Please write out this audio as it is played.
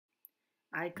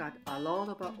I got a lot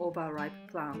of overripe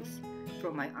plums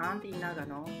from my aunt in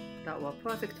Nagano that were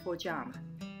perfect for jam.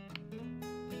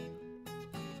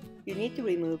 You need to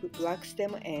remove black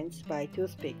stem ends by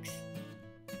toothpicks.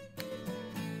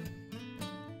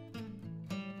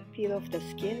 Peel off the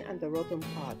skin and the rotten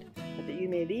part, but you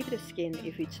may leave the skin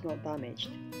if it's not damaged.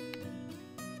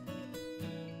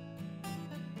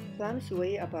 Plums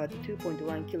weigh about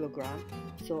 2.1 kg,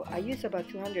 so I use about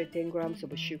 210 grams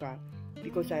of sugar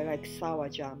because I like sour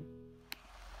jam.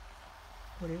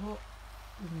 これを梅の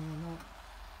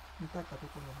煮立ったと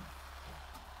ころに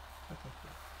かけて。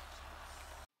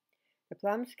The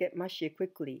plums get mushy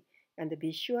quickly, and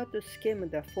be sure to skim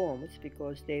the foams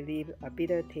because they leave a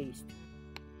bitter taste.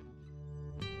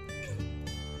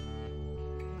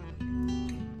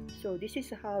 So this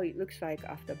is how it looks like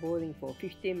after boiling for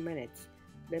 15 minutes.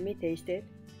 Let me taste it.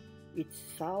 It's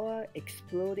sour,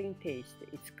 exploding taste.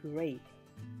 It's great.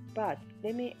 But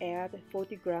let me add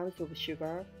 40 grams of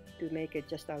sugar to make it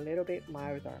just a little bit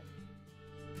milder.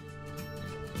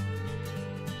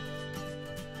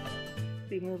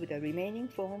 Remove the remaining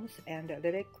foams and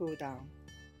let it cool down.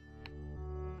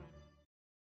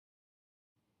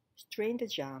 Strain the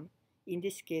jam, in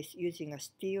this case using a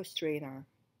steel strainer.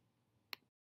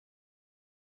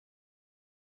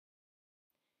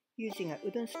 Using a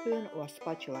wooden spoon or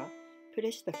spatula,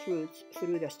 press the fruits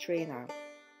through the strainer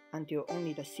until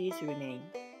only the seeds remain.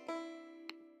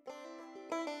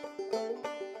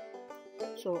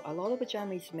 So a lot of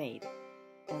jam is made,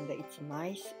 and it's a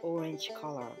nice orange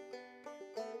color.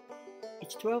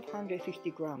 It's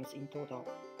 1250 grams in total.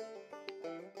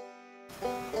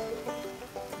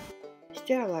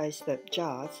 Sterilize the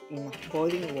jars in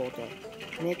boiling water.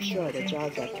 Make sure the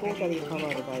jars are totally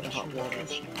covered by the hot water.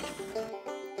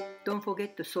 Don't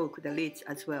forget to soak the lids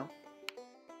as well.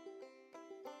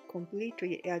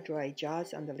 Completely air dry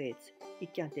jars and the lids.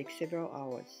 It can take several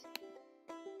hours.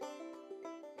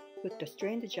 Put the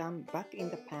strained jam back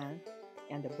in the pan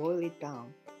and boil it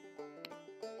down.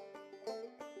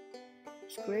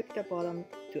 Scrape the bottom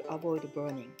to avoid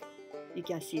burning. You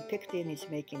can see pectin is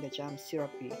making the jam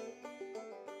syrupy.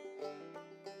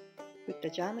 Put the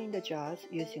jam in the jars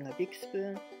using a big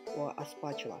spoon or a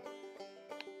spatula.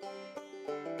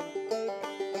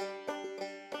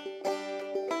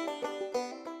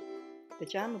 The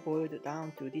jam boiled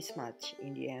down to this much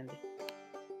in the end.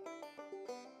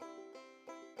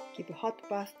 Give a hot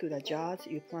bath to the jars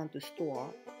you plan to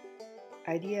store,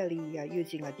 ideally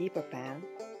using a deeper pan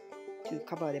to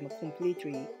cover them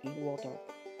completely in water.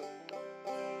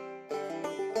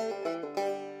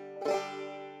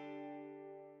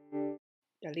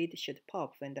 The lid should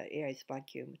pop when the air is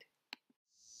vacuumed.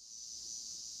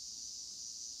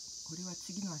 これは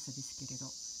次の朝ですけれど、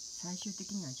最終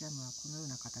的にはジャムはこのよう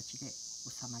な形で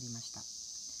収まりました。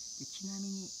でちな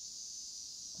みに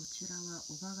こちらは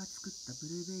おばが作ったブ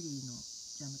ルーベリーの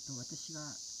ジャムと私が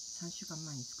3週間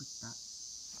前に作った